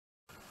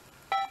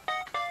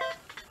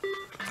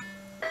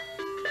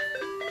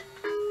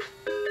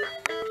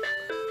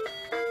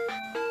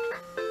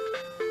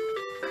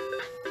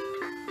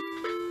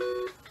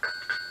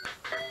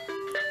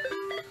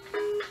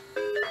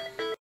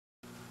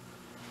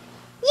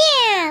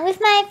with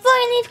my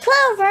four-leaf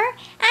clover,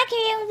 I can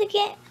be able to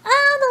get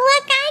all the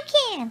luck I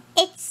can.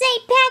 It's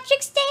St.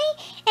 Patrick's Day,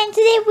 and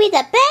today will be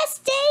the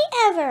best day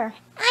ever.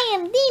 I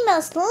am the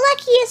most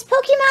luckiest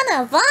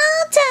Pokemon of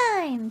all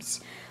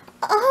times.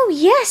 Oh,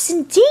 yes,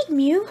 indeed,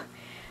 Mew.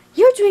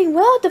 You're doing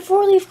well with the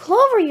four-leaf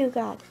clover you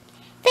got.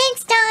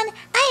 Thanks, Don.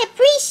 I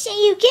appreciate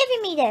you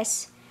giving me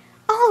this.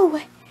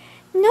 Oh,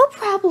 no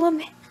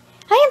problem.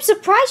 I am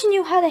surprised you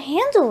knew how to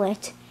handle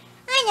it.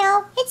 I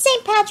know. It's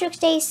St. Patrick's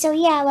Day, so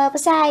yeah, well,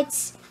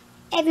 besides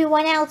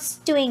everyone else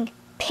doing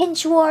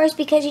pinch wars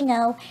because, you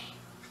know,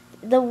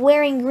 the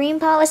wearing green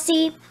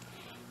policy.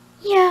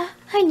 Yeah,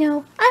 I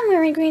know. I'm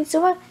wearing green,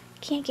 so I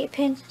can't get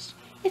pinched.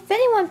 If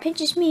anyone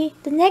pinches me,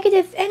 the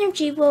negative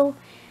energy will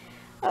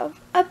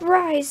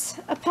uprise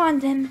upon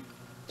them.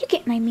 You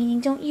get my meaning,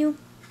 don't you?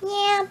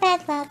 Yeah,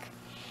 bad luck.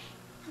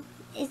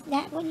 Is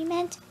that what you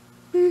meant?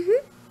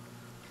 Mm-hmm.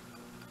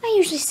 I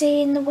usually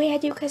say it in the way I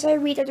do because I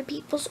read other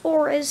people's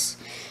auras.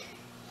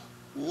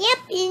 Yep,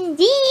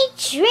 indeed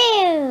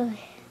true.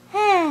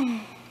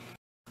 Wow,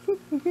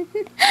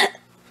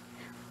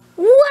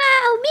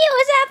 Mew,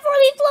 is that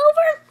four-leaf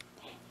clover?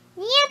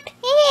 Yep,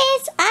 it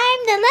is.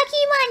 I'm the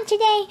lucky one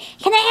today.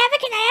 Can I have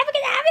it? Can I have it?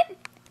 Can I have it?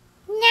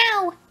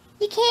 No,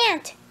 you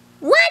can't.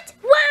 What?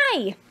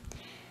 Why?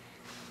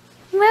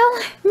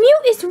 Well, Mew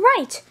is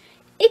right.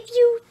 If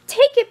you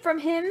take it from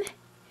him,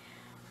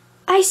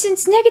 I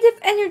sense negative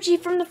energy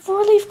from the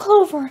four-leaf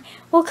clover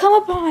will come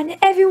upon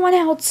everyone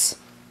else.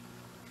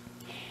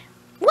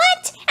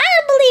 What? I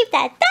don't believe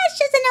that. That's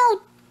just an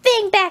old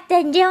thing back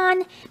then,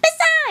 John.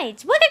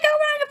 Besides, what could go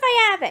wrong if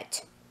I have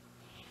it?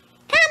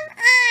 Come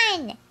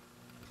on.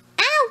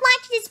 I don't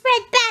want you to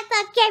spread bad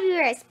luck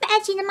everywhere,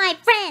 especially to my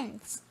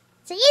friends.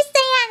 So you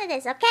stay out of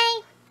this,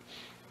 okay?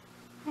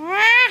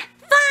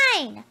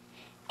 Fine.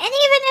 And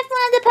even if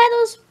one of the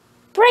petals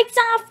breaks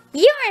off,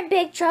 you're in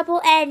big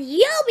trouble and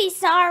you'll be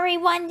sorry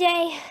one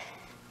day.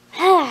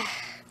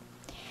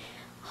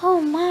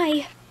 Oh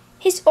my,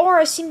 his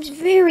aura seems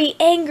very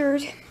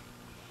angered.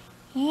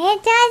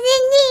 It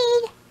doesn't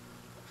need.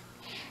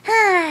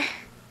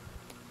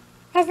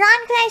 As long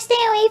as I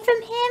stay away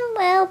from him,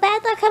 will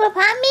bad luck come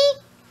upon me?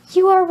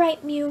 You are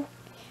right, Mew.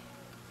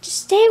 Just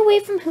stay away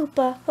from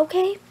Hoopa,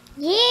 okay?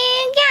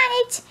 You got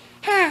it.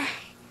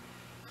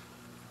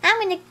 I'm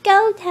gonna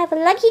go have a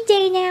lucky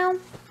day now.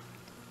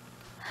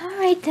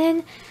 Alright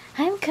then,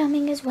 I'm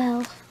coming as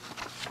well.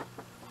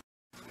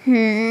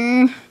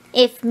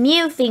 If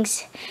Mew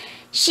thinks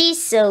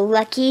she's so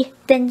lucky,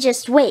 then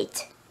just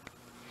wait.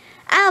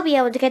 I'll be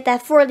able to get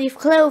that four-leaf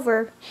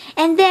clover,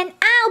 and then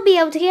I'll be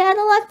able to get out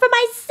of luck for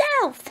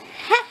myself.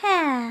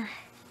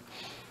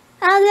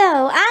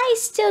 Although, I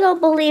still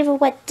don't believe in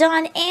what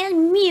Dawn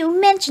and Mew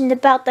mentioned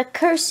about the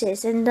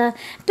curses and the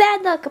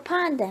bad luck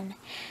upon them.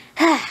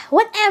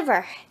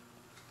 Whatever.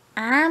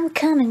 I'm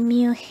coming,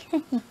 Mew.